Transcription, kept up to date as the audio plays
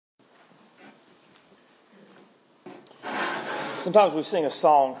Sometimes we sing a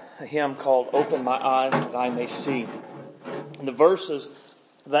song, a hymn called "Open My Eyes That I May See." And the verses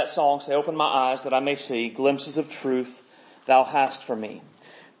of that song say, "Open my eyes that I may see glimpses of truth thou hast for me.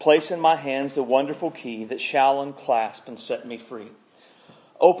 Place in my hands the wonderful key that shall unclasp and set me free.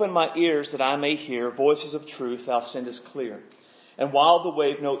 Open my ears that I may hear voices of truth thou sendest clear. And while the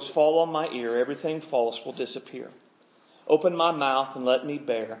wave notes fall on my ear, everything false will disappear. Open my mouth and let me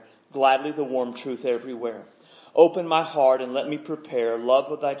bear gladly the warm truth everywhere. Open my heart and let me prepare love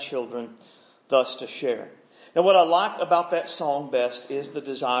with thy children thus to share." Now what I like about that song best is the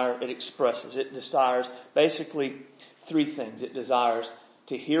desire it expresses. It desires basically three things. It desires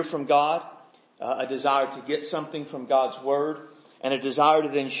to hear from God, a desire to get something from God's Word, and a desire to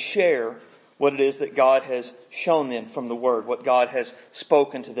then share what it is that God has shown them from the Word, what God has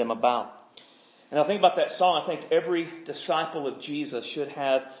spoken to them about. And I think about that song, I think every disciple of Jesus should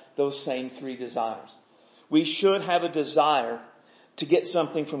have those same three desires. We should have a desire to get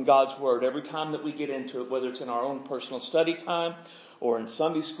something from God's Word every time that we get into it, whether it's in our own personal study time or in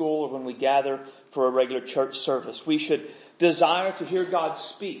Sunday school or when we gather for a regular church service. We should desire to hear God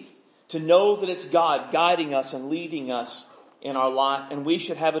speak, to know that it's God guiding us and leading us in our life. And we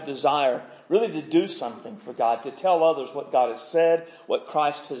should have a desire really to do something for God, to tell others what God has said, what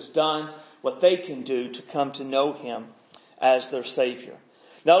Christ has done, what they can do to come to know Him as their Savior.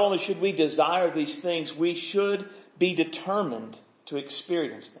 Not only should we desire these things, we should be determined to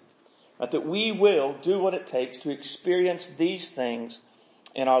experience them. Right? That we will do what it takes to experience these things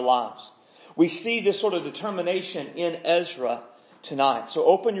in our lives. We see this sort of determination in Ezra tonight. So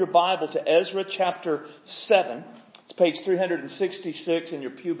open your Bible to Ezra chapter 7. It's page 366 in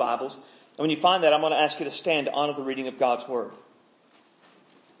your pew Bibles. And when you find that, I'm going to ask you to stand to honor the reading of God's Word.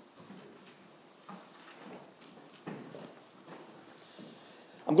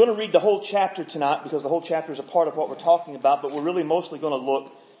 I'm going to read the whole chapter tonight because the whole chapter is a part of what we're talking about, but we're really mostly going to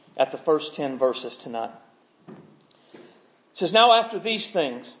look at the first 10 verses tonight. It says, "Now after these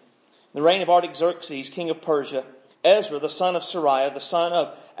things, in the reign of Artaxerxes, king of Persia, Ezra, the son of Sariah, the son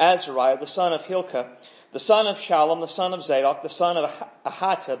of Azariah, the son of Hilkiah, the son of Shallum, the son of Zadok, the son of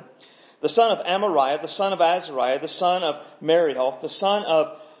Ahitub, the son of Amariah, the son of Azariah, the son of Merioth, the son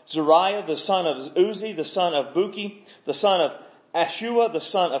of Zariah, the son of Uzi, the son of Buki, the son of Ashua, the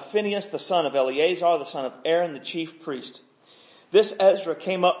son of Phinehas, the son of Eleazar, the son of Aaron, the chief priest. This Ezra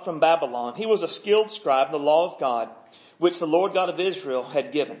came up from Babylon. He was a skilled scribe in the law of God, which the Lord God of Israel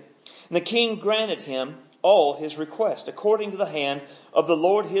had given. And the king granted him all his requests, according to the hand of the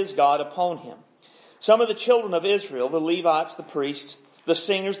Lord his God upon him. Some of the children of Israel, the Levites, the priests, the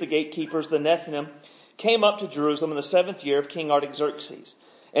singers, the gatekeepers, the Nethinim, came up to Jerusalem in the 7th year of King Artaxerxes.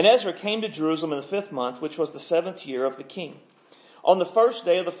 And Ezra came to Jerusalem in the 5th month, which was the 7th year of the king. On the 1st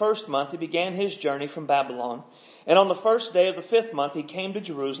day of the 1st month, he began his journey from Babylon. And on the 1st day of the 5th month, he came to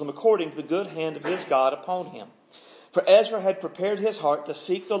Jerusalem according to the good hand of his God upon him. For Ezra had prepared his heart to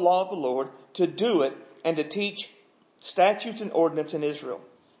seek the law of the Lord, to do it, and to teach statutes and ordinance in Israel.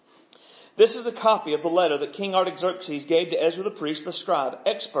 This is a copy of the letter that King Artaxerxes gave to Ezra the priest, the scribe,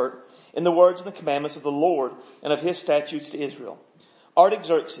 expert in the words and the commandments of the Lord and of his statutes to Israel.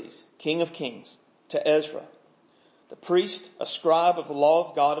 Artaxerxes, king of kings, to Ezra, the priest, a scribe of the law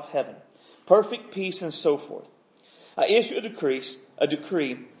of God of heaven, perfect peace and so forth. I issue a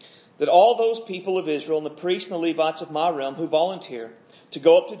decree that all those people of Israel and the priests and the Levites of my realm who volunteer to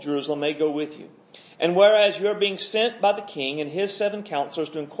go up to Jerusalem may go with you. And whereas you are being sent by the king and his 7 counselors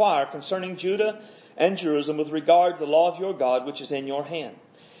to inquire concerning Judah and Jerusalem with regard to the law of your God which is in your hand.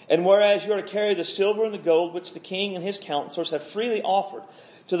 And whereas you are to carry the silver and the gold which the king and his counselors have freely offered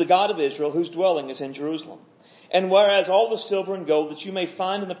to the God of Israel whose dwelling is in Jerusalem. And whereas all the silver and gold that you may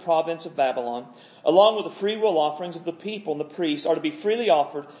find in the province of Babylon, along with the freewill offerings of the people and the priests, are to be freely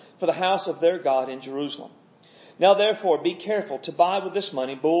offered for the house of their God in Jerusalem. Now therefore be careful to buy with this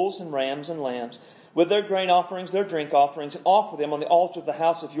money bulls and rams and lambs, with their grain offerings, their drink offerings, and offer them on the altar of the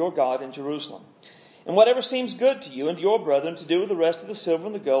house of your God in Jerusalem. And whatever seems good to you and to your brethren to do with the rest of the silver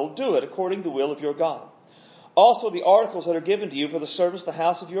and the gold, do it according to the will of your God. Also the articles that are given to you for the service of the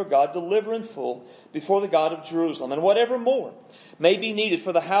house of your God, deliver in full before the God of Jerusalem. And whatever more may be needed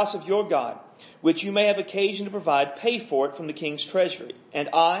for the house of your God, which you may have occasion to provide, pay for it from the king's treasury. And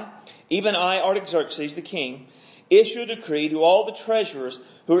I, even I, Artaxerxes the king, issue a decree to all the treasurers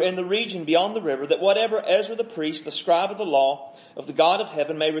who are in the region beyond the river, that whatever Ezra the priest, the scribe of the law of the God of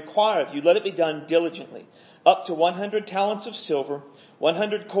heaven, may require of you, let it be done diligently, up to 100 talents of silver,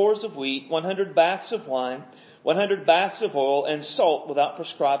 100 cores of wheat, 100 baths of wine, 100 baths of oil, and salt without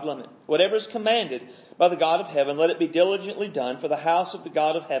prescribed limit. Whatever is commanded by the God of heaven, let it be diligently done for the house of the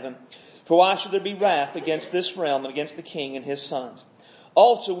God of heaven, For why should there be wrath against this realm and against the king and his sons?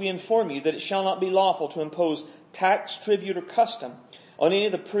 Also we inform you that it shall not be lawful to impose tax, tribute, or custom on any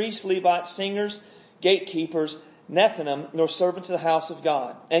of the priests, Levites, singers, gatekeepers, Nethinim, nor servants of the house of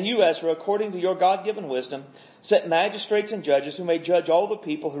God. And you, Ezra, according to your God-given wisdom, set magistrates and judges who may judge all the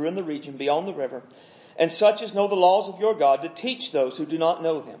people who are in the region beyond the river, and such as know the laws of your God, to teach those who do not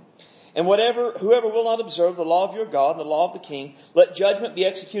know them. And whoever will not observe the law of your God and the law of the king, let judgment be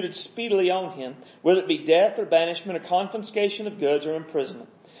executed speedily on him, whether it be death or banishment or confiscation of goods or imprisonment.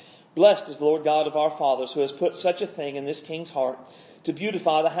 Blessed is the Lord God of our fathers, who has put such a thing in this king's heart, to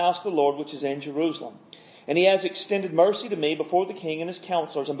beautify the house of the Lord which is in Jerusalem. And he has extended mercy to me before the king and his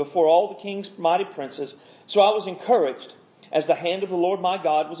counselors and before all the king's mighty princes. So I was encouraged as the hand of the Lord my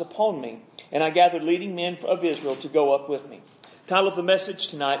God was upon me, and I gathered leading men of Israel to go up with me. The title of the message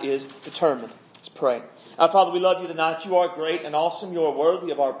tonight is Determined. Let's pray. Our Father, we love you tonight. You are great and awesome. You are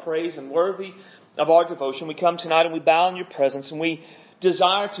worthy of our praise and worthy of our devotion. We come tonight and we bow in your presence and we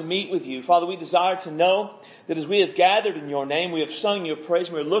desire to meet with you. Father, we desire to know that as we have gathered in your name, we have sung your praise,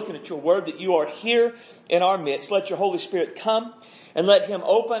 and we're looking at your word, that you are here in our midst. Let your Holy Spirit come and let him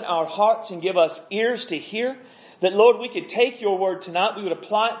open our hearts and give us ears to hear. That, Lord, we could take your word tonight, we would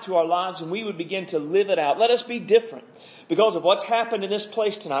apply it to our lives, and we would begin to live it out. Let us be different because of what's happened in this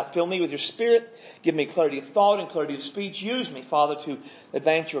place tonight. Fill me with your Spirit. Give me clarity of thought and clarity of speech. Use me, Father, to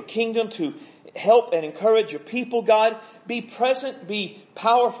advance your kingdom, to help and encourage your people, God. Be present, be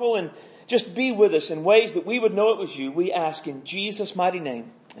powerful, and just be with us in ways that we would know it was you. We ask in Jesus' mighty name.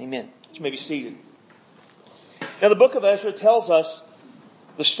 Amen. You may be seated. Now, the book of Ezra tells us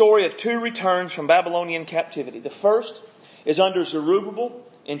the story of two returns from Babylonian captivity. The first is under Zerubbabel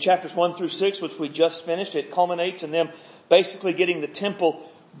in chapters 1 through 6, which we just finished. It culminates in them basically getting the temple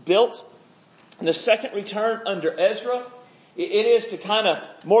built. And the second return under Ezra, it is to kind of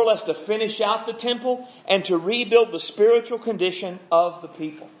more or less to finish out the temple and to rebuild the spiritual condition of the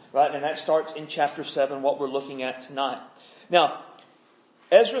people. Right? And that starts in chapter 7, what we're looking at tonight. Now,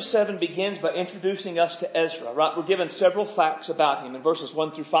 Ezra 7 begins by introducing us to Ezra, right? We're given several facts about him. In verses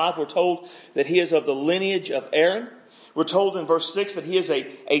 1 through 5, we're told that he is of the lineage of Aaron. We're told in verse 6 that he is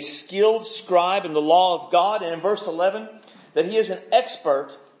a skilled scribe in the law of God. And in verse 11, that he is an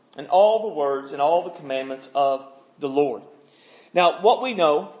expert in all the words and all the commandments of the Lord. Now, what we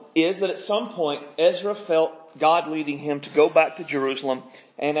know is that at some point, Ezra felt God leading him to go back to Jerusalem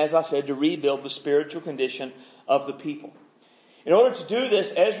and, as I said, to rebuild the spiritual condition of the people. In order to do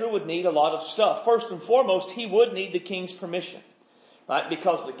this, Ezra would need a lot of stuff. First and foremost, he would need the king's permission, right?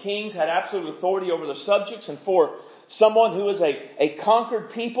 Because the kings had absolute authority over their subjects, and for someone who was a conquered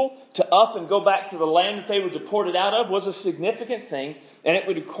people to up and go back to the land that they were deported out of was a significant thing, and it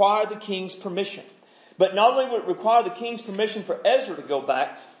would require the king's permission. But not only would it require the king's permission for Ezra to go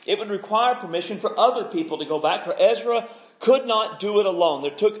back, it would require permission for other people to go back, for Ezra could not do it alone.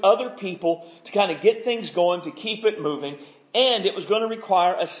 There took other people to kind of get things going, to keep it moving. And it was going to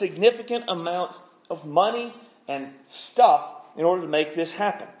require a significant amount of money and stuff in order to make this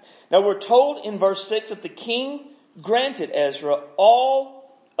happen. Now we're told in verse 6 that the king granted Ezra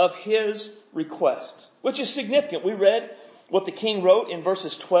all of his requests, which is significant. We read what the king wrote in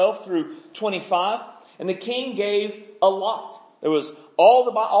verses 12 through 25, and the king gave a lot. There was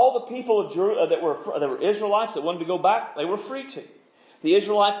all the people of Jerusalem that were Israelites that wanted to go back, they were free to. The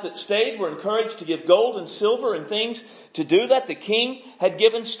Israelites that stayed were encouraged to give gold and silver and things to do that. The king had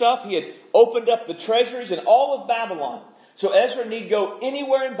given stuff. He had opened up the treasuries in all of Babylon. So Ezra need go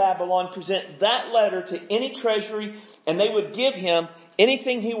anywhere in Babylon, present that letter to any treasury, and they would give him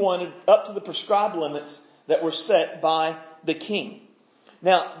anything he wanted up to the prescribed limits that were set by the king.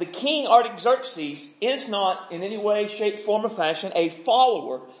 Now, the king Artaxerxes is not in any way, shape, form, or fashion a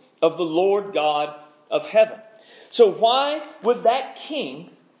follower of the Lord God of heaven. So why would that king,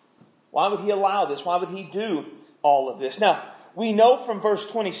 why would he allow this? Why would he do all of this? Now, we know from verse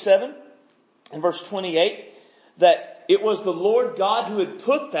 27 and verse 28 that it was the Lord God who had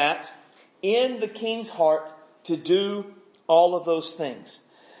put that in the king's heart to do all of those things.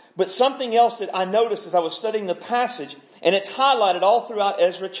 But something else that I noticed as I was studying the passage, and it's highlighted all throughout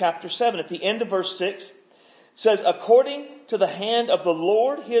Ezra chapter 7, at the end of verse 6, it says, according to the hand of the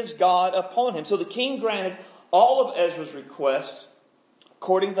Lord his God upon him. So the king granted all of Ezra's requests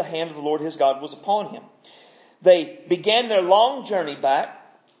according to the hand of the Lord his God was upon him. They began their long journey back,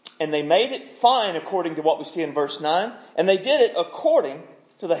 and they made it fine according to what we see in verse 9, and they did it according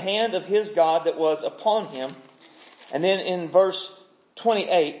to the hand of his God that was upon him. And then in verse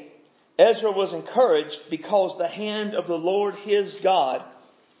 28, Ezra was encouraged because the hand of the Lord his God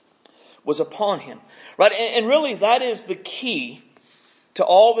was upon him. Right? And really that is the key to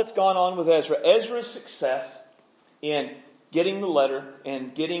all that's gone on with Ezra. Ezra's success in getting the letter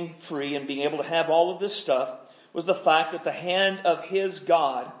and getting free and being able to have all of this stuff was the fact that the hand of his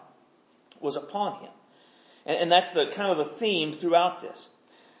God was upon him. And that's the kind of the theme throughout this.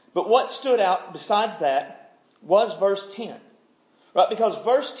 But what stood out besides that was verse 10. Right? Because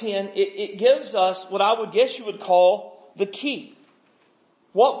verse 10, it gives us what I would guess you would call the key.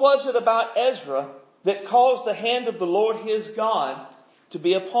 What was it about Ezra that caused the hand of the Lord his God to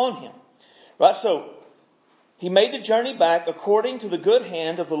be upon him? Right? So, he made the journey back according to the good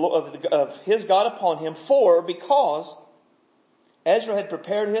hand of his God upon him, because Ezra had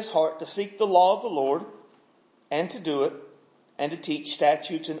prepared his heart to seek the law of the Lord and to do it and to teach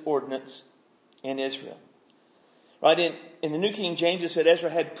statutes and ordinance in Israel. Right? In the New King James it said Ezra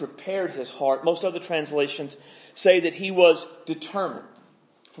had prepared his heart. Most other translations say that he was determined.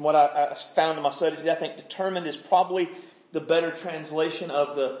 From what I found in my studies, I think determined is probably the better translation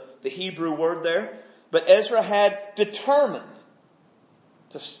of the Hebrew word there. But Ezra had determined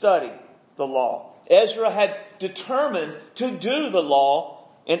to study the law. Ezra had determined to do the law,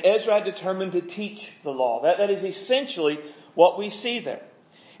 and Ezra had determined to teach the law. That is essentially what we see there.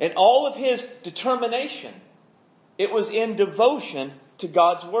 And all of his determination, it was in devotion to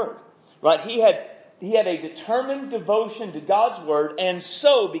God's Word. Right? He had a determined devotion to God's Word, and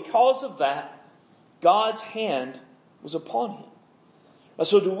so, because of that, God's hand was upon him.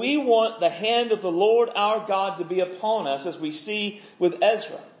 So do we want the hand of the Lord our God to be upon us as we see with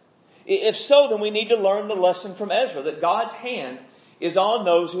Ezra? If so, then we need to learn the lesson from Ezra, that God's hand is on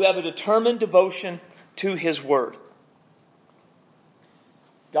those who have a determined devotion to His Word.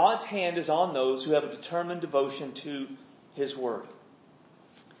 God's hand is on those who have a determined devotion to His Word.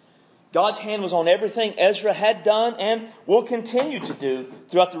 God's hand was on everything Ezra had done and will continue to do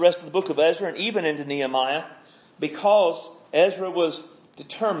throughout the rest of the book of Ezra and even into Nehemiah, because Ezra was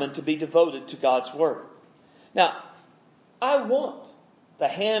determined to be devoted to God's Word. Now, I want the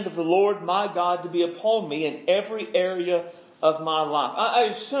hand of the Lord my God to be upon me in every area of my life. I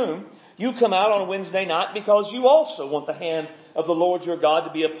assume you come out on Wednesday night because you also want the hand of the Lord your God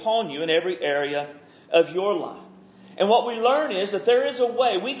to be upon you in every area of your life. And what we learn is that there is a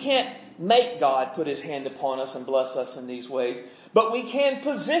way. We can't make God put His hand upon us and bless us in these ways, but we can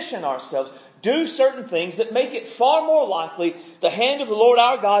position ourselves, do certain things that make it far more likely the hand of the Lord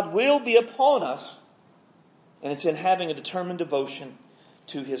our God will be upon us. And it's in having a determined devotion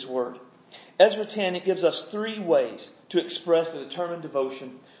to His Word. Ezra 10, it gives us 3 ways to express a determined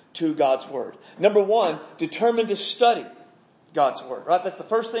devotion to God's Word. Number 1, determined to study God's Word. Right? That's the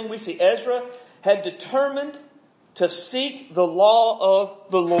first thing we see. Ezra had determined to seek the law of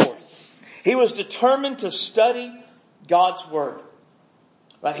the Lord. He was determined to study God's Word.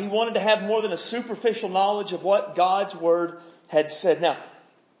 Right? He wanted to have more than a superficial knowledge of what God's Word had said. Now,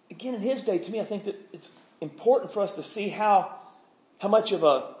 again, in his day, to me, I think that it's important for us to see how much of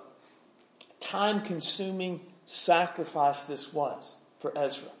a time-consuming sacrifice this was for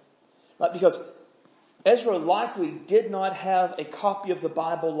Ezra. Right? Because Ezra likely did not have a copy of the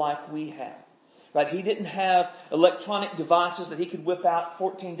Bible like we have. Right? He didn't have electronic devices that he could whip out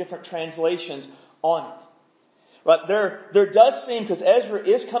 14 different translations on it. Right? There does seem, because Ezra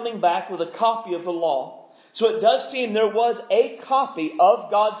is coming back with a copy of the law, so it does seem there was a copy of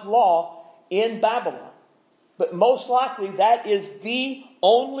God's law in Babylon. But most likely that is the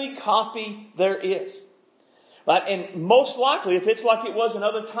only copy there is. Right? And most likely, if it's like it was in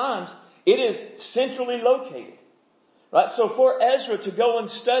other times, it is centrally located. Right? So for Ezra to go and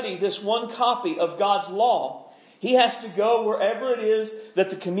study this one copy of God's law, he has to go wherever it is that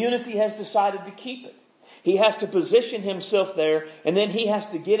the community has decided to keep it. He has to position himself there, and then he has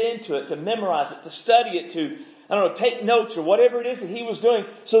to get into it, to memorize it, to study it, to, take notes or whatever it is that he was doing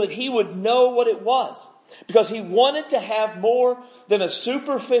so that he would know what it was. Because he wanted to have more than a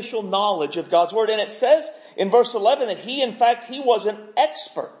superficial knowledge of God's Word. And it says in verse 11 that he was an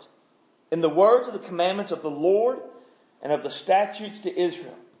expert in the words of the commandments of the Lord and of the statutes to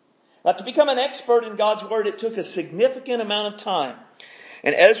Israel. Now, to become an expert in God's Word, it took a significant amount of time.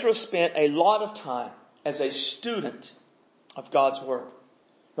 And Ezra spent a lot of time as a student of God's Word.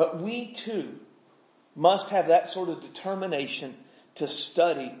 But we too must have that sort of determination to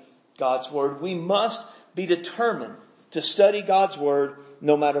study God's Word. We must be determined to study God's Word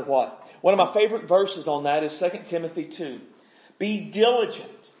no matter what. One of my favorite verses on that is 2 Timothy 2. Be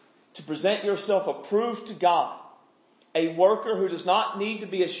diligent to present yourself approved to God, a worker who does not need to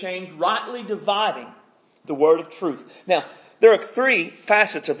be ashamed, rightly dividing the word of truth. Now, there are 3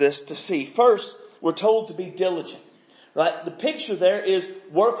 facets of this to see. First, we're told to be diligent. Right? The picture there is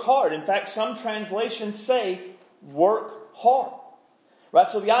work hard. In fact, some translations say work hard. Right?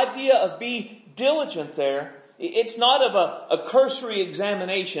 So the idea of be diligent there, it's not of a cursory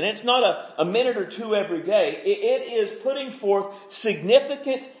examination. It's not a minute or two every day. It is putting forth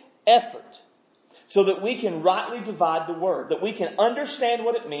significant effort so that we can rightly divide the Word, that we can understand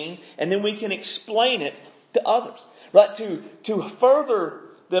what it means, and then we can explain it to others. Right? To further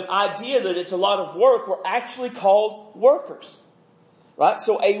the idea that it's a lot of work, we're actually called workers. Right?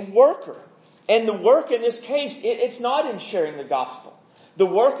 So a worker. And the work in this case, it's not in sharing the gospel. The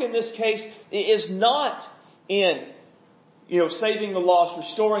work in this case is not in, saving the lost,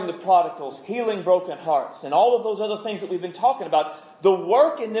 restoring the prodigals, healing broken hearts, and all of those other things that we've been talking about. The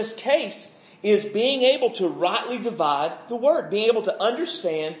work in this case is being able to rightly divide the Word, being able to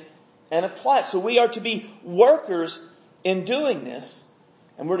understand and apply it. So we are to be workers in doing this,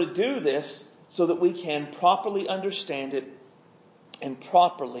 and we're to do this so that we can properly understand it and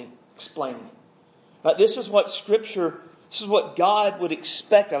properly explain it. Right? This is what Scripture, this is what God would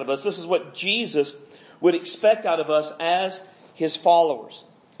expect out of us. This is what Jesus would expect out of us as His followers.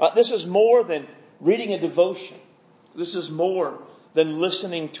 This is more than reading a devotion. This is more than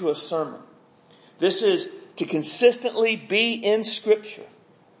listening to a sermon. This is to consistently be in Scripture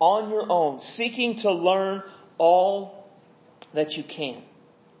on your own, seeking to learn all that you can.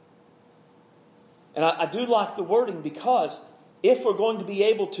 And I do like the wording, because if we're going to be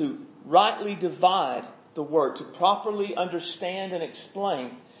able to rightly divide the Word, to properly understand and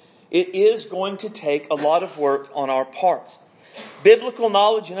explain, it is going to take a lot of work on our parts. Biblical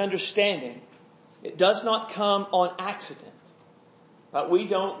knowledge and understanding, it does not come on accident. We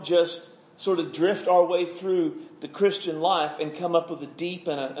don't just sort of drift our way through the Christian life and come up with a deep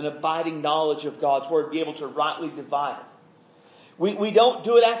and an abiding knowledge of God's Word, be able to rightly divide it. We don't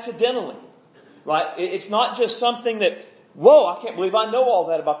do it accidentally. Right? It's not just something that, whoa, I can't believe I know all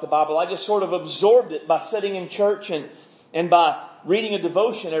that about the Bible. I just sort of absorbed it by sitting in church and by reading a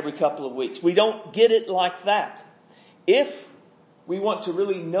devotion every couple of weeks. We don't get it like that. If we want to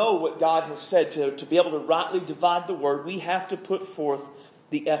really know what God has said, to be able to rightly divide the Word, we have to put forth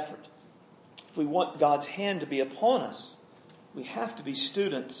the effort. If we want God's hand to be upon us, we have to be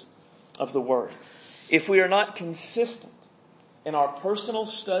students of the Word. If we are not consistent in our personal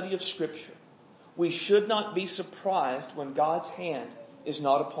study of Scripture, we should not be surprised when God's hand is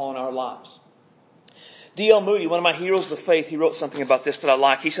not upon our lives. D.L. Moody, one of my heroes of the faith, he wrote something about this that I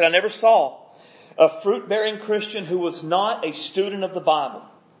like. He said, "I never saw a fruit-bearing Christian who was not a student of the Bible.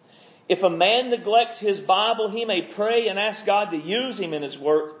 If a man neglects his Bible, he may pray and ask God to use him in his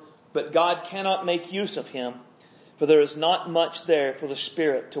work, but God cannot make use of him, for there is not much there for the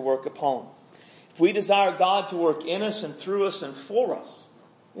Spirit to work upon." If we desire God to work in us and through us and for us,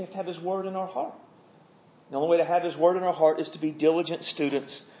 we have to have His Word in our heart. The only way to have His Word in our heart is to be diligent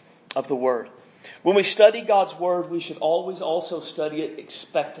students of the Word. When we study God's Word, we should always also study it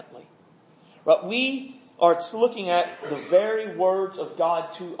expectantly. Right? We are looking at the very words of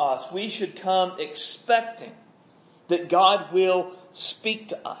God to us. We should come expecting that God will speak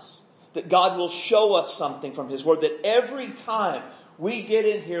to us, that God will show us something from His Word, that every time we get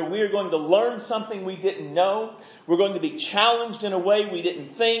in here, we are going to learn something we didn't know. We're going to be challenged in a way we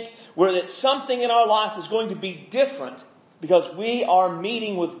didn't think, where that something in our life is going to be different because we are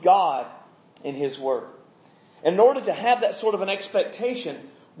meeting with God in His Word. And in order to have that sort of an expectation,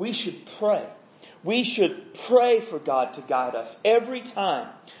 we should pray. We should pray for God to guide us every time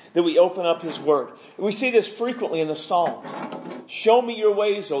that we open up His Word. We see this frequently in the Psalms. "Show me your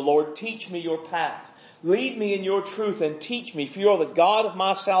ways, O Lord. Teach me your paths. Lead me in your truth and teach me, for you are the God of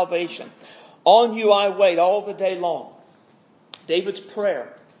my salvation. On you I wait all the day long." David's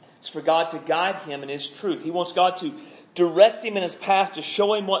prayer is for God to guide him in His truth. He wants God to direct him in his path, to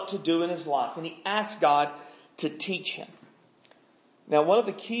show him what to do in his life. And he asks God to teach him. Now, one of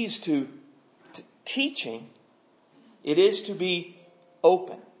the keys to teaching, it is to be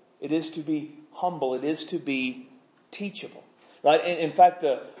open. It is to be humble. It is to be teachable. Right? And in fact,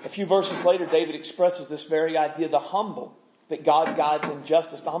 a few verses later, David expresses this very idea, the humble, that God guides in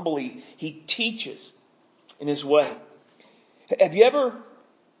justice. The humble, He teaches in His way. Have you ever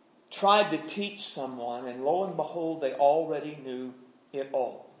tried to teach someone and lo and behold, they already knew it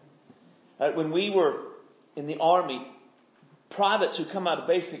all? Right? When we were in the Army, privates who come out of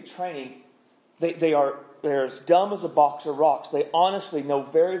basic training, they're as dumb as a box of rocks. They honestly know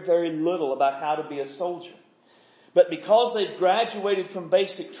very, very little about how to be a soldier. But because they've graduated from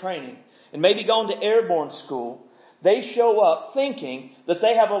basic training and maybe gone to airborne school, they show up thinking that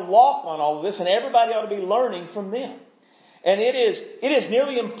they have a lock on all of this and everybody ought to be learning from them. And it is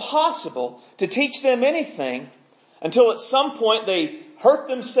nearly impossible to teach them anything until at some point they hurt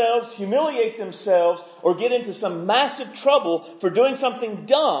themselves, humiliate themselves, or get into some massive trouble for doing something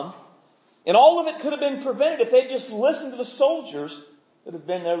dumb. And all of it could have been prevented if they just listened to the soldiers that had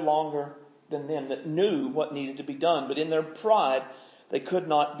been there longer than them, that knew what needed to be done. But in their pride, they could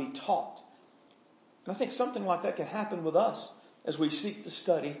not be taught. And I think something like that can happen with us as we seek to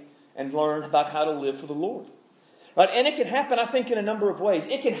study and learn about how to live for the Lord. Right? And it can happen, I think, in a number of ways.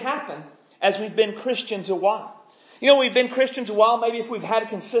 It can happen as we've been Christians a while. We've been Christians a while, maybe if we've had a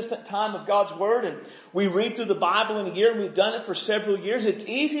consistent time of God's Word and we read through the Bible in a year and we've done it for several years, it's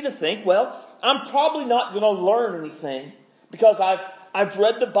easy to think, well, I'm probably not going to learn anything because I've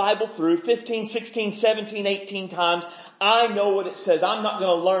read the Bible through 15, 16, 17, 18 times. I know what it says. I'm not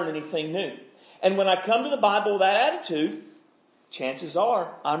going to learn anything new. And when I come to the Bible with that attitude, chances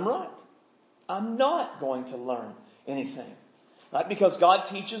are I'm right. I'm not going to learn anything. Right? Because God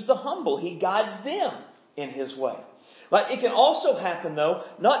teaches the humble. He guides them in His way. Right? It can also happen, though,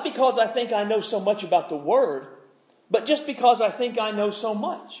 not because I think I know so much about the Word, but just because I think I know so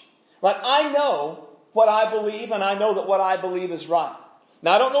much. Right? I know what I believe, and I know that what I believe is right.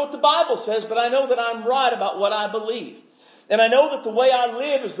 Now, I don't know what the Bible says, but I know that I'm right about what I believe. And I know that the way I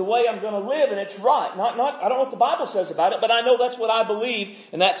live is the way I'm going to live, and it's right. I don't know what the Bible says about it, but I know that's what I believe,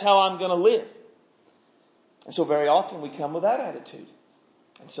 and that's how I'm going to live. And so very often we come with that attitude.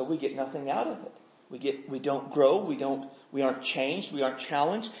 And so we get nothing out of it. We don't grow, we aren't changed, we aren't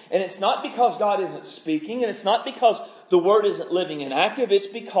challenged. And it's not because God isn't speaking, and it's not because the Word isn't living and active, it's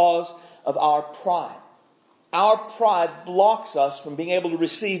because of our pride. Our pride blocks us from being able to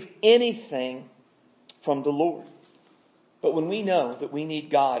receive anything from the Lord. But when we know that we need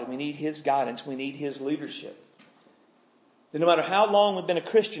God, and we need His guidance, we need His leadership, then no matter how long we've been a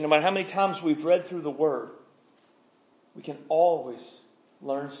Christian, no matter how many times we've read through the Word, we can always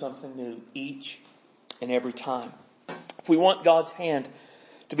learn something new each and every time. If we want God's hand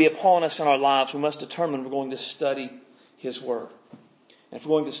to be upon us in our lives, we must determine we're going to study His Word. And if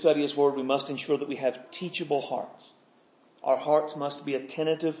we're going to study His Word, we must ensure that we have teachable hearts. Our hearts must be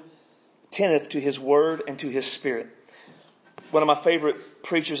attentive to His Word and to His Spirit. One of my favorite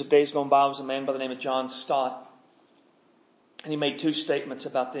preachers of days gone by was a man by the name of John Stott. And he made two statements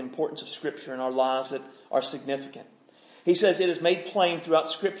about the importance of Scripture in our lives that are significant. He says, it is made plain throughout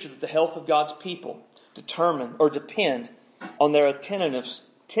Scripture that the health of God's people depend on their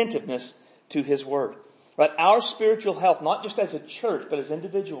attentiveness to His Word. Right? Our spiritual health, not just as a church, but as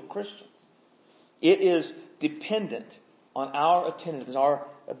individual Christians, it is dependent on our attentiveness, our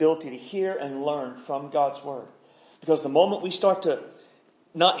ability to hear and learn from God's Word. Because the moment we start to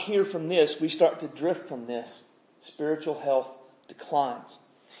not hear from this, we start to drift from this. Spiritual health declines.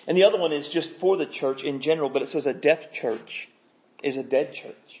 And the other one is just for the church in general, but it says a deaf church is a dead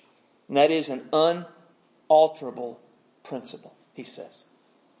church. And that is an unalterable principle, he says.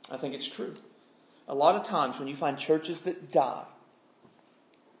 I think it's true. A lot of times when you find churches that die,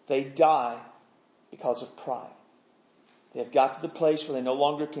 they die because of pride. They've got to the place where they no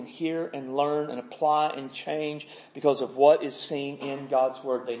longer can hear and learn and apply and change because of what is seen in God's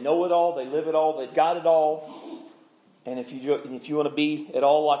Word. They know it all, they live it all, they've got it all. And if you want to be at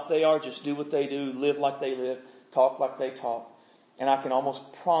all like they are, just do what they do, live like they live, talk like they talk. And I can almost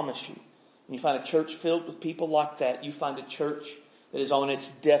promise you, when you find a church filled with people like that, you find a church that is on its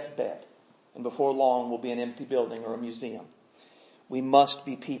deathbed. And before long will be an empty building or a museum. We must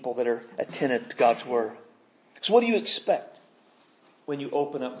be people that are attentive to God's Word. So what do you expect when you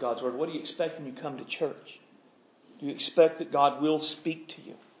open up God's Word? What do you expect when you come to church? Do you expect that God will speak to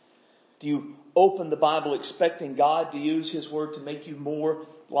you? Do you open the Bible expecting God to use His Word to make you more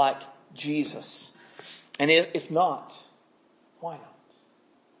like Jesus? And if not, why not?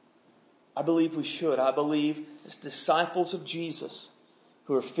 I believe we should. I believe as disciples of Jesus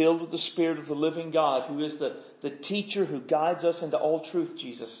who are filled with the Spirit of the living God, who is the teacher who guides us into all truth,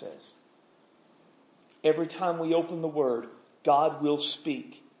 Jesus says. Every time we open the Word, God will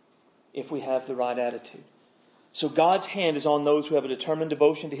speak if we have the right attitude. So God's hand is on those who have a determined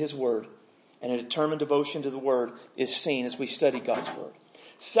devotion to His Word. And a determined devotion to the Word is seen as we study God's Word.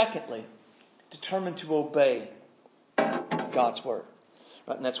 Secondly, determined to obey God's Word.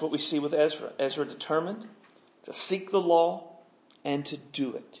 Right? And that's what we see with Ezra. Ezra determined to seek the law and to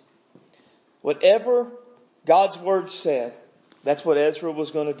do it. Whatever God's Word said, that's what Ezra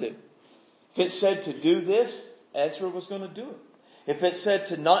was going to do. If it said to do this, Ezra was going to do it. If it said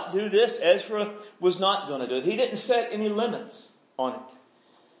to not do this, Ezra was not going to do it. He didn't set any limits on it.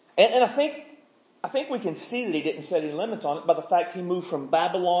 And I think we can see that he didn't set any limits on it by the fact he moved from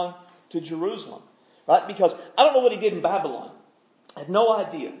Babylon to Jerusalem. Right? Because I don't know what he did in Babylon. I have no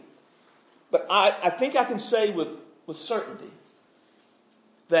idea. But I think I can say with certainty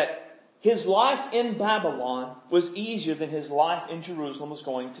that his life in Babylon was easier than his life in Jerusalem was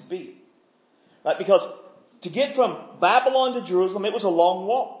going to be. Right? Because to get from Babylon to Jerusalem, it was a long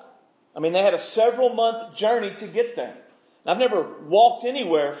walk. I mean, they had a several-month journey to get there. I've never walked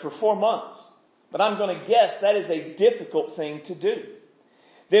anywhere for 4 months, but I'm going to guess that is a difficult thing to do.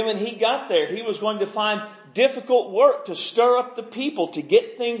 Then when he got there, he was going to find difficult work to stir up the people, to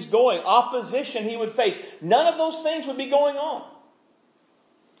get things going. Opposition he would face. None of those things would be going on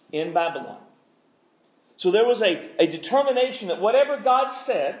in Babylon. So there was a determination that whatever God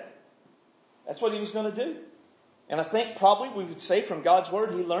said, that's what he was going to do. And I think probably we would say from God's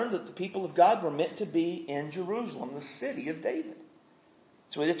word, he learned that the people of God were meant to be in Jerusalem, the city of David.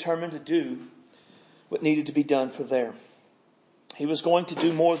 So he determined to do what needed to be done for there. He was going to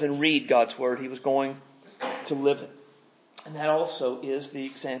do more than read God's word. He was going to live it. And that also is the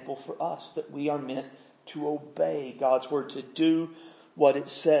example for us, that we are meant to obey God's word, to do what it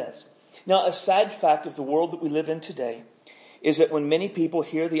says. Now, a sad fact of the world that we live in today is that when many people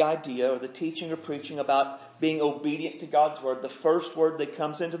hear the idea or the teaching or preaching about being obedient to God's word, the first word that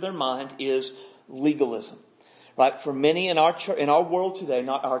comes into their mind is legalism. Right? For many in our church, in our world today,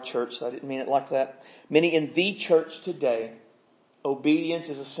 not our church, so I didn't mean it like that. Many in the church today, obedience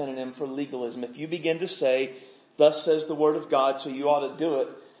is a synonym for legalism. If you begin to say, thus says the word of God, so you ought to do it,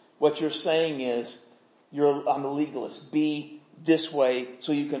 what you're saying is, I'm a legalist. Be this way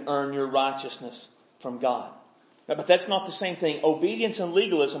so you can earn your righteousness from God. But that's not the same thing. Obedience and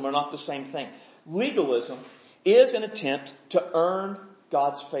legalism are not the same thing. Legalism is an attempt to earn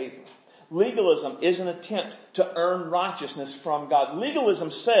God's favor. Legalism is an attempt to earn righteousness from God.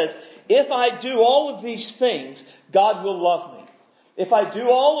 Legalism says, if I do all of these things, God will love me. If I do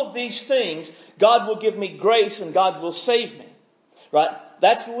all of these things, God will give me grace and God will save me. Right?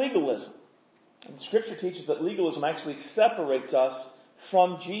 That's legalism. And Scripture teaches that legalism actually separates us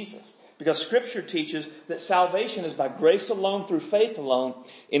from Jesus. Because Scripture teaches that salvation is by grace alone, through faith alone,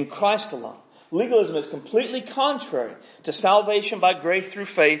 in Christ alone. Legalism is completely contrary to salvation by grace through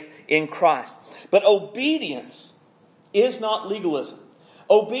faith in Christ. But obedience is not legalism.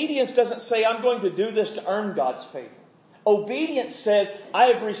 Obedience doesn't say, I'm going to do this to earn God's favor. Obedience says, I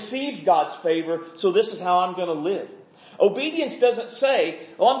have received God's favor, so this is how I'm going to live. Obedience doesn't say,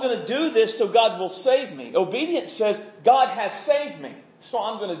 well, I'm going to do this so God will save me. Obedience says, God has saved me, so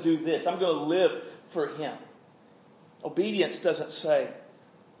I'm going to do this. I'm going to live for Him. Obedience doesn't say,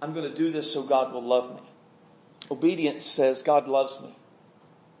 I'm going to do this so God will love me. Obedience says, God loves me,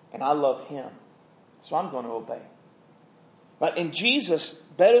 and I love Him, so I'm going to obey. Right? And Jesus,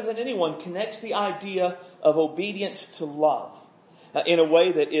 better than anyone, connects the idea of obedience to love in a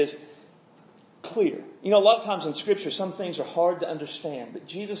way that is clear. You know, a lot of times in Scripture, some things are hard to understand, but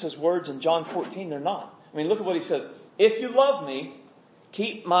Jesus' words in John 14, they're not. I mean, look at what He says. If you love me,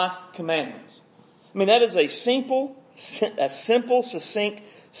 keep my commandments. I mean, that is a simple, succinct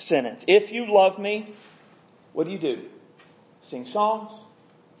sentence. If you love me, what do? Sing songs,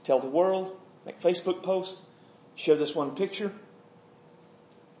 tell the world, make Facebook posts, share this one picture,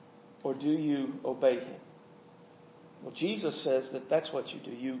 or do you obey Him? Well, Jesus says that that's what you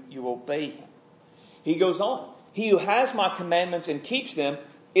do. You obey Him. He goes on. He who has my commandments and keeps them,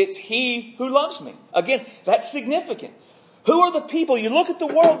 it's he who loves me. Again, that's significant. Who are the people? You look at the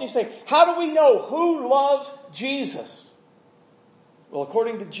world and you say, how do we know who loves Jesus? Well,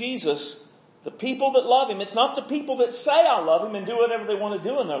 according to Jesus, the people that love Him, it's not the people that say I love Him and do whatever they want to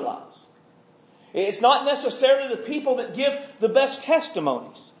do in their lives. It's not necessarily the people that give the best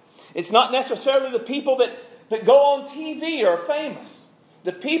testimonies. It's not necessarily the people that go on TV or are famous.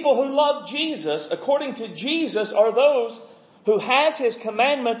 The people who love Jesus, according to Jesus, are those who has His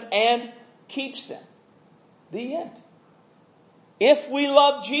commandments and keeps them. The end. If we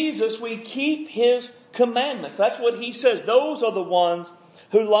love Jesus, we keep His commandments. That's what He says. Those are the ones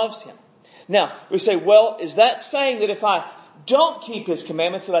who loves Him. Now, we say, well, is that saying that if I don't keep His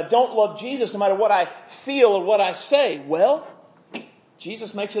commandments, that I don't love Jesus no matter what I feel or what I say? Well,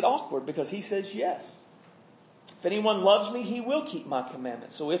 Jesus makes it awkward because He says yes. If anyone loves me, he will keep my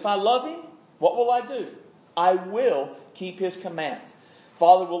commandments. So if I love Him, what will I do? I will keep His commandments.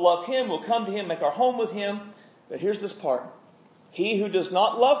 Father will love Him, will come to Him, make our home with Him. But here's this part. He who does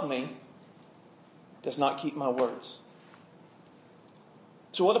not love me does not keep my words.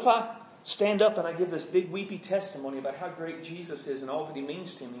 So what if I stand up and I give this big weepy testimony about how great Jesus is and all that He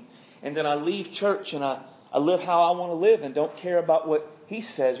means to me, and then I leave church and I live how I want to live and don't care about what He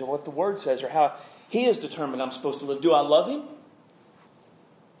says or what the Word says or how He has determined I'm supposed to live? Do I love Him?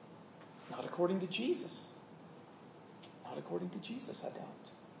 Not according to Jesus. Not according to Jesus, I don't.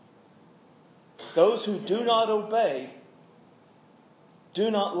 Those who do not obey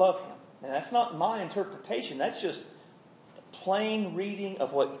do not love Him. And that's not my interpretation. That's just the plain reading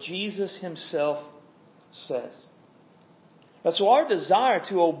of what Jesus Himself says. And so our desire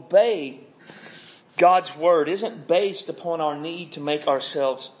to obey God's Word isn't based upon our need to make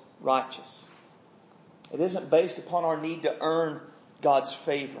ourselves righteous. It isn't based upon our need to earn God's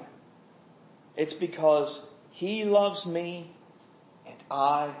favor. It's because He loves me and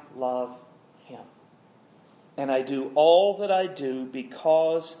I love Him. And I do all that I do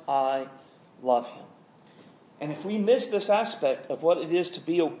because I love Him. And if we miss this aspect of what it is to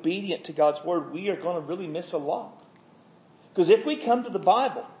be obedient to God's Word, we are going to really miss a lot. Because if we come to the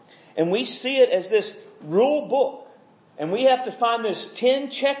Bible and we see it as this rule book, and we have to find this 10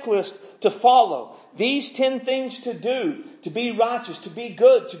 checklist to follow, these 10 things to do, to be righteous, to be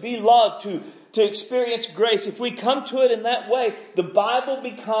good, to be loved, to experience grace. If we come to it in that way, the Bible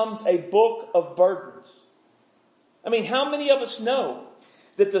becomes a book of burdens. I mean, how many of us know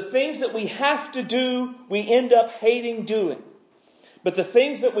that the things that we have to do, we end up hating doing? But the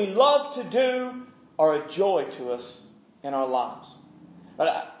things that we love to do are a joy to us in our lives.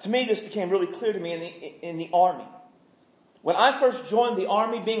 To me, this became really clear to me in the army. When I first joined the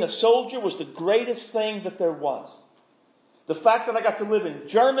army, being a soldier was the greatest thing that there was. The fact that I got to live in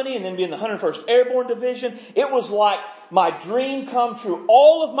Germany and then be in the 101st Airborne Division, it was like my dream come true.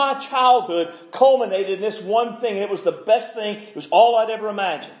 All of my childhood culminated in this one thing, and it was the best thing. It was all I'd ever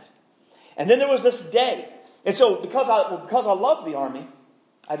imagined. And then there was this day. And so because I loved the army,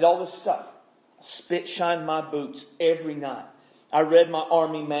 I did all this stuff. I spit shined my boots every night. I read my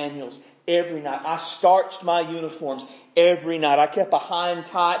army manuals every night. I starched my uniforms every night. I kept a high and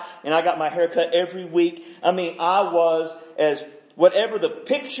tight, and I got my hair cut every week. I mean, I was as whatever the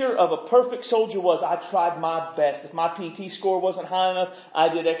picture of a perfect soldier was, I tried my best. If my PT score wasn't high enough, I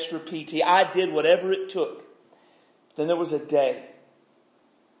did extra PT. I did whatever it took. Then there was a day,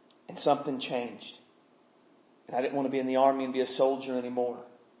 and something changed. And I didn't want to be in the army and be a soldier anymore.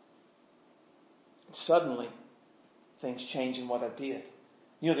 And suddenly, things changed in what I did.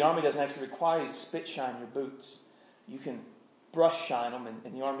 You know, the army doesn't actually require you to spit shine your boots. You can brush shine them,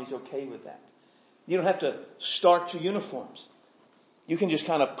 and the army's okay with that. You don't have to starch your uniforms. You can just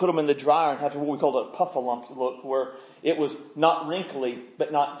kind of put them in the dryer and have what we call a puff-a-lump look, where it was not wrinkly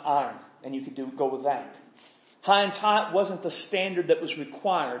but not ironed, and you could go with that. High and tight wasn't the standard that was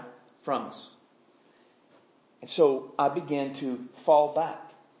required from us. And so I began to fall back.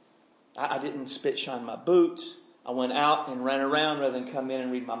 I didn't spit shine my boots. I went out and ran around rather than come in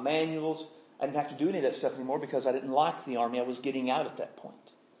and read my manuals. I didn't have to do any of that stuff anymore because I didn't like the army. I was getting out at that point.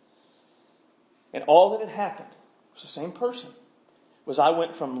 And all that had happened was the same person. Was I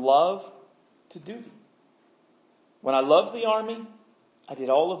went from love to duty. When I loved the army, I did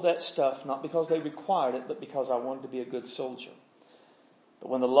all of that stuff, not because they required it, but because I wanted to be a good soldier. But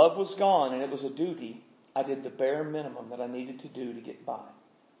when the love was gone and it was a duty, I did the bare minimum that I needed to do to get by.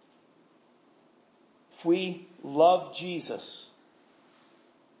 If we love Jesus,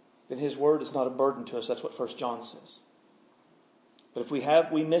 then His Word is not a burden to us. That's what 1 John says. But if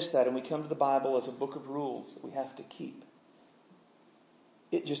we miss that and we come to the Bible as a book of rules that we have to keep,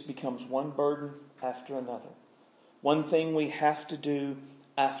 it just becomes one burden after another. One thing we have to do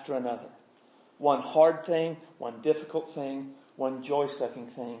after another. One hard thing, one difficult thing, one joy-sucking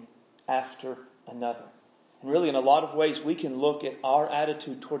thing after another. And really, in a lot of ways, we can look at our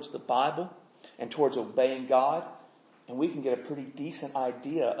attitude towards the Bible and towards obeying God, and we can get a pretty decent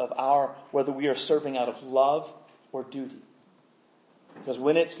idea of whether we are serving out of love or duty. Because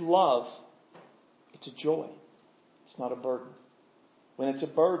when it's love, it's a joy. It's not a burden. When it's a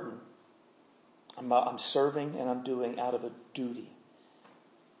burden, I'm serving and I'm doing out of a duty.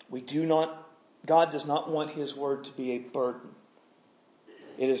 God does not want His Word to be a burden.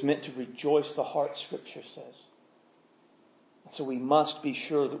 It is meant to rejoice the heart, Scripture says. And so we must be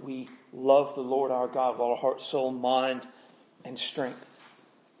sure that we love the Lord our God with all our heart, soul, mind, and strength.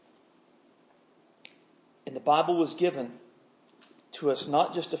 And the Bible was given to us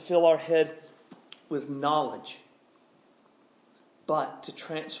not just to fill our head with knowledge, but to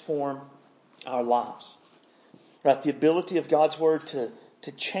transform our lives. Right? The ability of God's Word to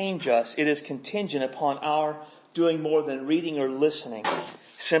change us, it is contingent upon our doing more than reading or listening,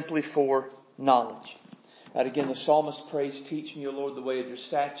 simply for knowledge. Right? Again, the psalmist prays, "Teach me, O Lord, the way of your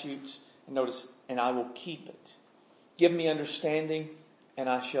statutes." And notice, "and I will keep it. Give me understanding, and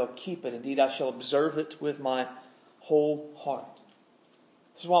I shall keep it. Indeed, I shall observe it with my whole heart."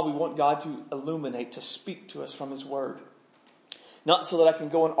 This is why we want God to illuminate, to speak to us from His Word. Not so that I can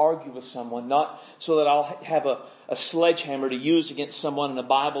go and argue with someone. Not so that I'll have a sledgehammer to use against someone in a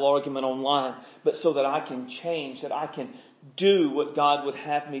Bible argument online. But so that I can change, that I can do what God would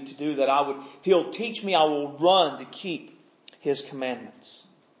have me to do, if He'll teach me, I will run to keep His commandments.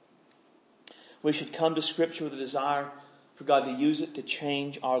 We should come to Scripture with a desire for God to use it to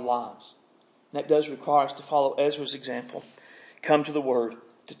change our lives. And that does require us to follow Ezra's example. Come to the Word,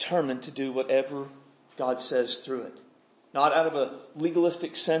 determined to do whatever God says through it. Not out of a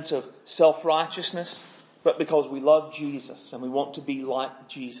legalistic sense of self-righteousness, but because we love Jesus and we want to be like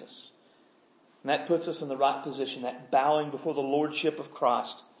Jesus. And that puts us in the right position. That bowing before the Lordship of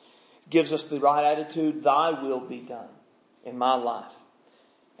Christ gives us the right attitude. Thy will be done in my life.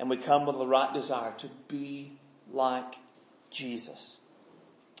 And we come with the right desire to be like Jesus.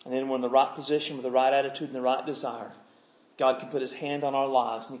 And then we're in the right position with the right attitude and the right desire. God can put His hand on our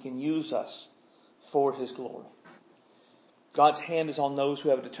lives and He can use us for His glory. God's hand is on those who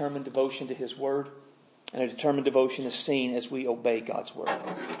have a determined devotion to His Word. And a determined devotion is seen as we obey God's Word.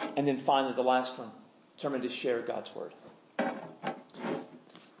 And then finally, the last one, determined to share God's Word.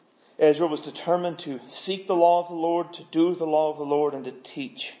 Ezra was determined to seek the law of the Lord, to do the law of the Lord, and to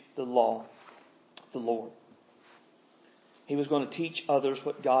teach the law of the Lord. He was going to teach others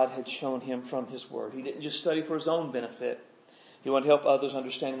what God had shown him from His Word. He didn't just study for his own benefit. He wanted to help others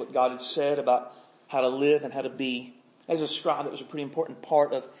understand what God had said about how to live and how to be. As a scribe, it was a pretty important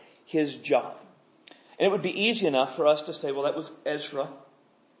part of his job. And it would be easy enough for us to say, well, that was Ezra,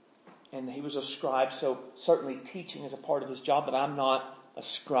 and he was a scribe, so certainly teaching is a part of his job, but I'm not a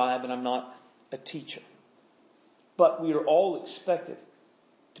scribe and I'm not a teacher. But we are all expected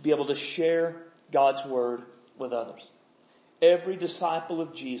to be able to share God's Word with others. Every disciple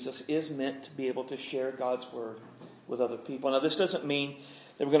of Jesus is meant to be able to share God's Word with other people. Now, this doesn't mean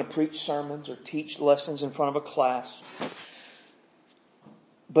that we're going to preach sermons or teach lessons in front of a class.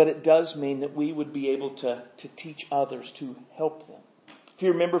 But it does mean that we would be able to teach others, to help them. If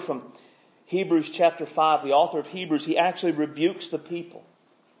you remember from Hebrews chapter 5, the author of Hebrews, he actually rebukes the people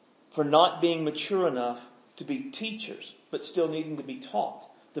for not being mature enough to be teachers, but still needing to be taught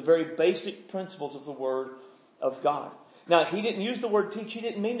the very basic principles of the Word of God. Now, he didn't use the word teach. He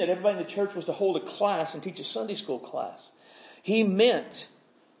didn't mean that everybody in the church was to hold a class and teach a Sunday school class. He meant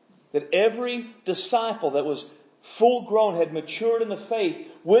that every disciple that was full grown, had matured in the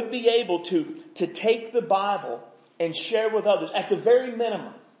faith, would be able to take the Bible and share with others. At the very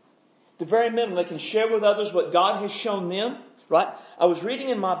minimum, they can share with others what God has shown them. Right? I was reading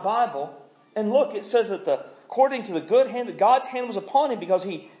in my Bible, and look, it says that according to the good hand, that God's hand was upon him because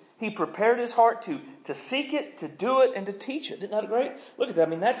he prepared his heart to seek it, to do it, and to teach it. Isn't that great? Look at that. I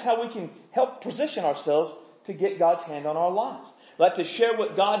mean, that's how we can help position ourselves to get God's hand on our lives. Like to share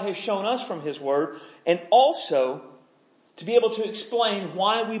what God has shown us from His Word, and also to be able to explain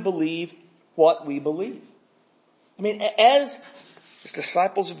why we believe what we believe. I mean, as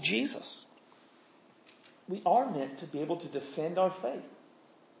disciples of Jesus, we are meant to be able to defend our faith.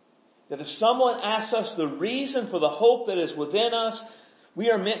 That if someone asks us the reason for the hope that is within us,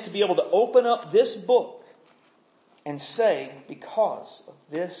 we are meant to be able to open up this book and say, because of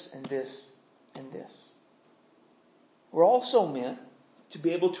this and this and this. We're also meant to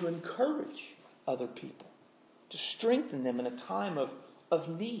be able to encourage other people, to strengthen them in a time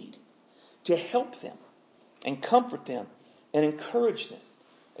of need, to help them and comfort them and encourage them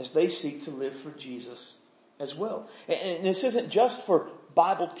as they seek to live for Jesus as well. And this isn't just for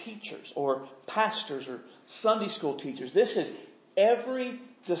Bible teachers or pastors or Sunday school teachers. This is every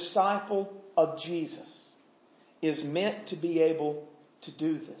disciple of Jesus is meant to be able to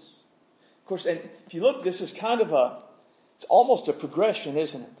do this. Of course, and if you look, this is kind of it's almost a progression,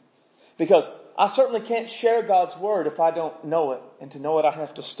 isn't it? Because I certainly can't share God's Word if I don't know it. And to know it, I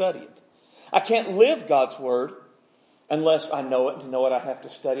have to study it. I can't live God's Word unless I know it. And to know it, I have to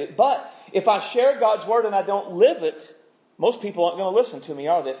study it. But if I share God's Word and I don't live it, most people aren't going to listen to me,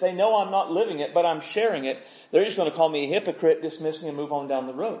 are they? If they know I'm not living it, but I'm sharing it, they're just going to call me a hypocrite, dismiss me, and move on down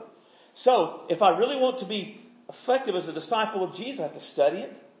the road. So, if I really want to be effective as a disciple of Jesus, I have to study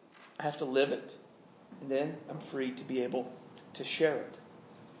it. I have to live it. And then I'm free to be able to share it.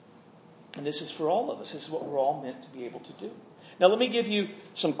 And this is for all of us. This is what we're all meant to be able to do. Now let me give you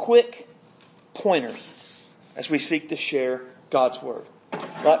some quick pointers as we seek to share God's Word.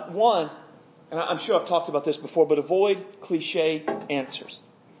 Right? One, and I'm sure I've talked about this before, but avoid cliche answers.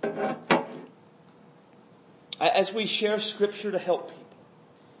 As we share Scripture to help people,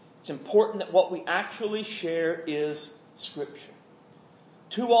 it's important that what we actually share is Scripture.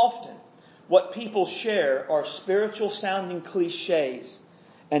 Too often, what people share are spiritual sounding cliches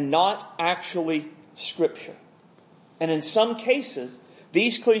and not actually Scripture. And in some cases,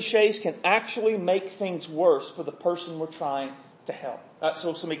 these cliches can actually make things worse for the person we're trying to help.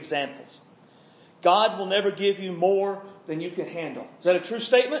 So some examples. God will never give you more than you can handle. Is that a true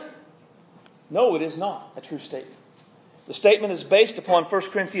statement? No, it is not a true statement. The statement is based upon 1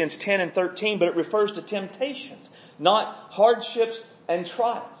 Corinthians 10 and 13, but it refers to temptations, not hardships and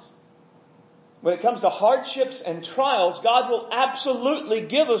trials. When it comes to hardships and trials, God will absolutely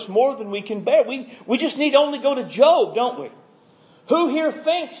give us more than we can bear. We just need only go to Job, don't we? Who here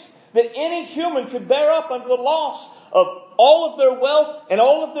thinks that any human could bear up under the loss of all of their wealth and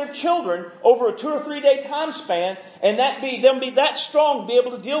all of their children over a 2 or 3 day time span, and them be that strong to be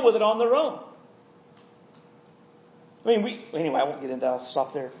able to deal with it on their own? Anyway, I won't get into that. I'll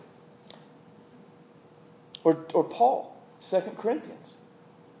stop there. Or Paul, 2 Corinthians,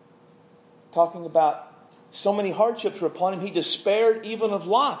 talking about so many hardships were upon him, he despaired even of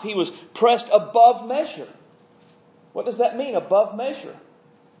life. He was pressed above measure. What does that mean, above measure?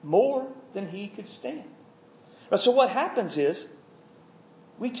 More than he could stand. So what happens is,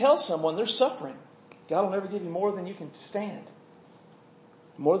 we tell someone they're suffering, God will never give you more than you can stand,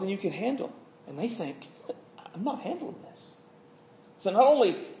 more than you can handle. And they think, I'm not handling this. So not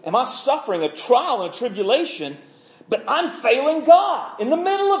only am I suffering a trial and a tribulation, but I'm failing God in the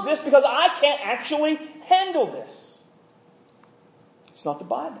middle of this because I can't actually handle this. It's not the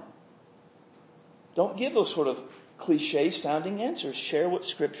Bible. Don't give those sort of cliche sounding answers. Share what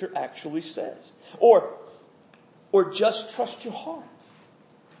Scripture actually says. Or just trust your heart.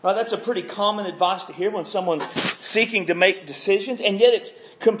 Right, that's a pretty common advice to hear when someone's seeking to make decisions, and yet it's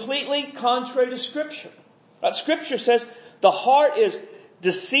completely contrary to Scripture. Right, Scripture says the heart is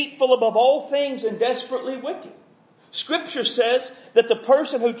deceitful above all things and desperately wicked. Scripture says that the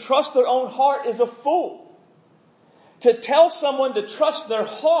person who trusts their own heart is a fool. To tell someone to trust their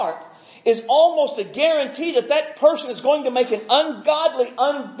heart is almost a guarantee that that person is going to make an ungodly,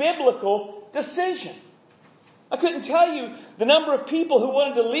 unbiblical decision. I couldn't tell you the number of people who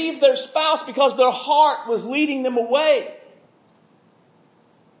wanted to leave their spouse because their heart was leading them away.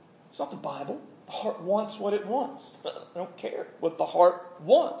 It's not the Bible. The heart wants what it wants. I don't care what the heart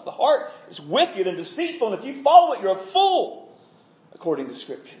wants. The heart is wicked and deceitful, and if you follow it, you're a fool, according to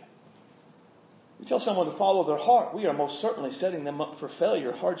Scripture. We tell someone to follow their heart, we are most certainly setting them up for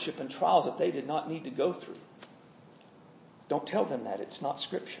failure, hardship, and trials that they did not need to go through. Don't tell them that. It's not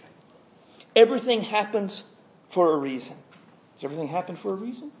Scripture. Everything happens for a reason. Does everything happen for a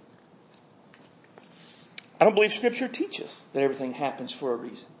reason? I don't believe Scripture teaches that everything happens for a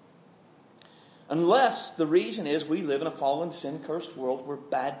reason. Unless the reason is we live in a fallen, sin-cursed world where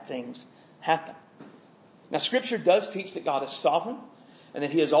bad things happen. Now, Scripture does teach that God is sovereign and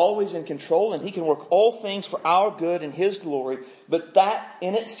that He is always in control and He can work all things for our good and His glory. But that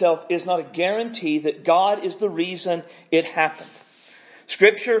in itself is not a guarantee that God is the reason it happened.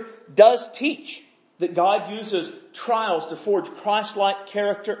 Scripture does teach that God uses trials to forge Christ-like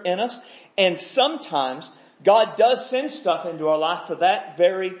character in us. And sometimes God does send stuff into our life for that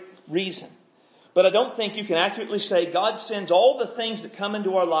very reason. But I don't think you can accurately say God sends all the things that come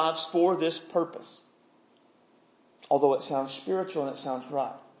into our lives for this purpose. Although it sounds spiritual and it sounds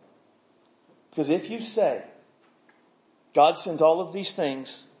right. Because if you say God sends all of these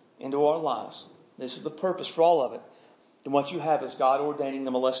things into our lives, this is the purpose for all of it, then what you have is God ordaining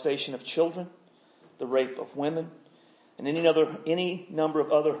the molestation of children, the rape of women, and any number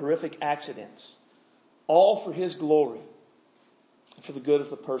of other horrific accidents, all for His glory and for the good of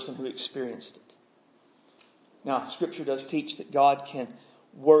the person who experienced it. Now, Scripture does teach that God can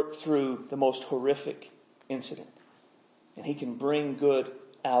work through the most horrific incident, and He can bring good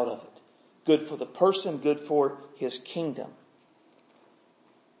out of it. Good for the person, good for His kingdom.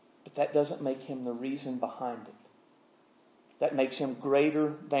 But that doesn't make Him the reason behind it. That makes Him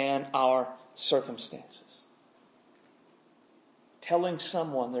greater than our circumstances. Telling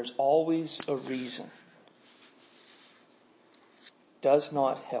someone there's always a reason does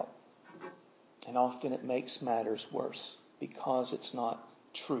not help. And often it makes matters worse because it's not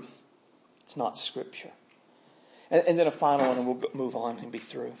truth. It's not Scripture. And then a final one, and we'll move on and be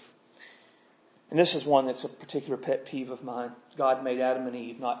through. And this is one that's a particular pet peeve of mine. God made Adam and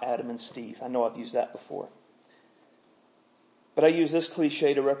Eve, not Adam and Steve. I know I've used that before. But I use this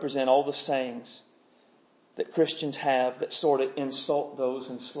cliche to represent all the sayings that Christians have that sort of insult those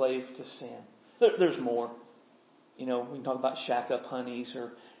enslaved to sin. There's more. We can talk about shack-up honeys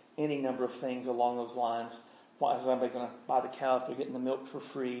or any number of things along those lines. Why is somebody going to buy the cow if they're getting the milk for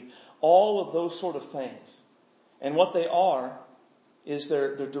free? All of those sort of things. And what they are is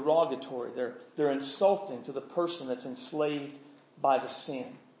they're derogatory. They're insulting to the person that's enslaved by the sin.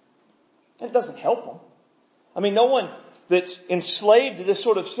 And it doesn't help them. I mean, no one that's enslaved to this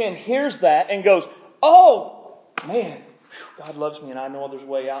sort of sin hears that and goes, oh, man, God loves me and I know there's a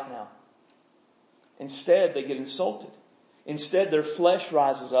way out now. Instead, they get insulted. Instead, their flesh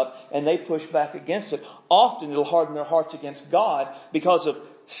rises up and they push back against it. Often it'll harden their hearts against God because of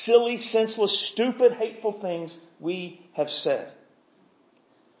silly, senseless, stupid, hateful things we have said.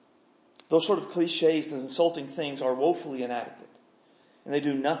 Those sort of cliches and insulting things are woefully inadequate. And they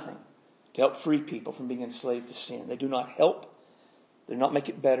do nothing to help free people from being enslaved to sin. They do not help. They do not make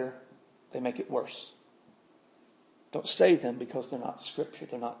it better. They make it worse. Don't say them because they're not Scripture.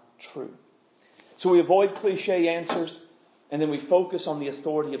 They're not true. So we avoid cliche answers, and then we focus on the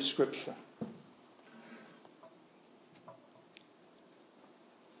authority of Scripture.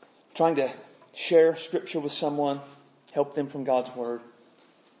 Trying to share Scripture with someone, help them from God's Word.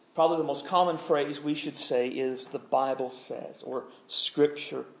 Probably the most common phrase we should say is the Bible says, or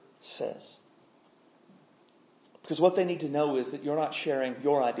Scripture says. Because what they need to know is that you're not sharing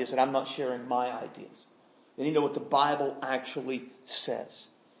your ideas and I'm not sharing my ideas. They need to know what the Bible actually says.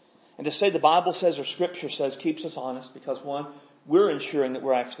 And to say the Bible says or Scripture says keeps us honest because one, we're ensuring that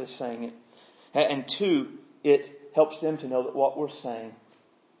we're actually saying it. And two, it helps them to know that what we're saying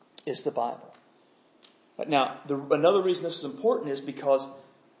is the Bible. Now, another reason this is important is because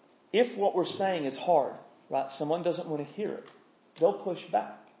if what we're saying is hard, right, someone doesn't want to hear it, they'll push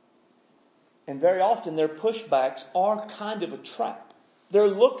back. And very often their pushbacks are kind of a trap. They're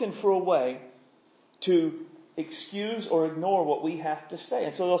looking for a way to excuse or ignore what we have to say.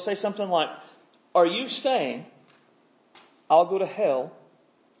 And so they'll say something like, are you saying I'll go to hell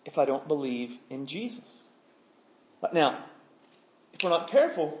if I don't believe in Jesus? But now, if we're not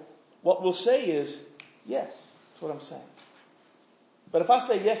careful, what we'll say is, yes, that's what I'm saying. But if I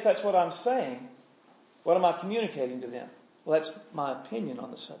say, yes, that's what I'm saying, what am I communicating to them? Well, that's my opinion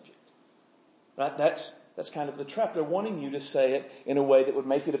on the subject. Right? That's kind of the trap. They're wanting you to say it in a way that would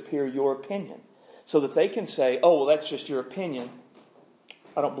make it appear your opinion. So that they can say, oh, well, that's just your opinion.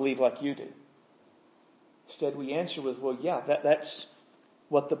 I don't believe like you do. Instead, we answer with, well, yeah, that's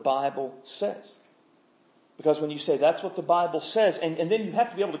what the Bible says. Because when you say that's what the Bible says, and then you have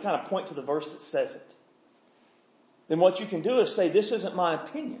to be able to kind of point to the verse that says it. Then what you can do is say, this isn't my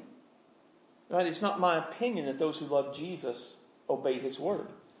opinion. Right? It's not my opinion that those who love Jesus obey His word.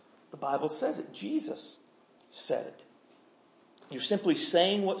 The Bible says it. Jesus said it. You're simply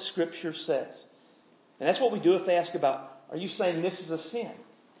saying what Scripture says. And that's what we do if they ask about, are you saying this is a sin?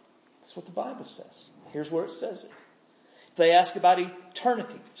 That's what the Bible says. Here's where it says it. If they ask about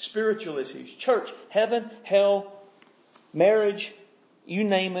eternity, spiritual issues, church, heaven, hell, marriage, you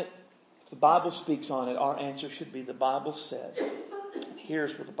name it, if the Bible speaks on it, our answer should be the Bible says.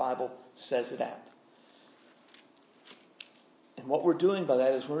 Here's where the Bible says it at. And what we're doing by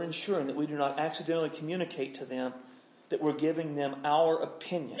that is we're ensuring that we do not accidentally communicate to them that we're giving them our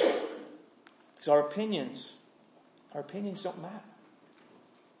opinion. Because our opinions don't matter.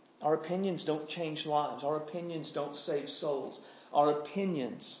 Our opinions don't change lives. Our opinions don't save souls. Our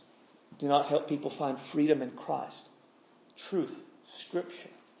opinions do not help people find freedom in Christ. Truth, Scripture.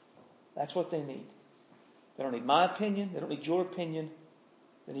 That's what they need. They don't need my opinion. They don't need your opinion.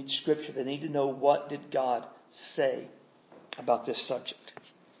 They need Scripture. They need to know, what did God say about this subject.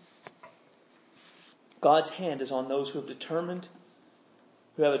 God's hand is on those who have a determined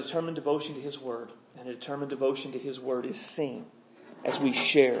devotion to His Word. And a determined devotion to His Word is seen as we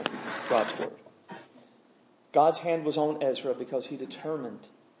share God's Word. God's hand was on Ezra because he determined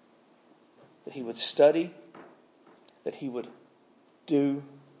that he would study, that he would do,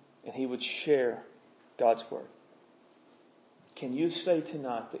 and he would share God's Word. Can you say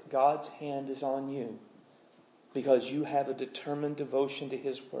tonight that God's hand is on you because you have a determined devotion to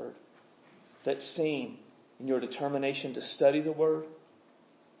His Word that's seen in your determination to study the Word,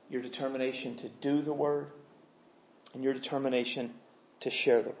 your determination to do the Word, and your determination to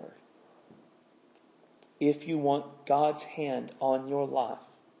share the Word? If you want God's hand on your life,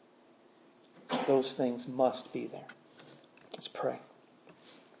 those things must be there. Let's pray.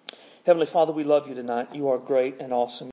 Heavenly Father, we love You tonight. You are great and awesome.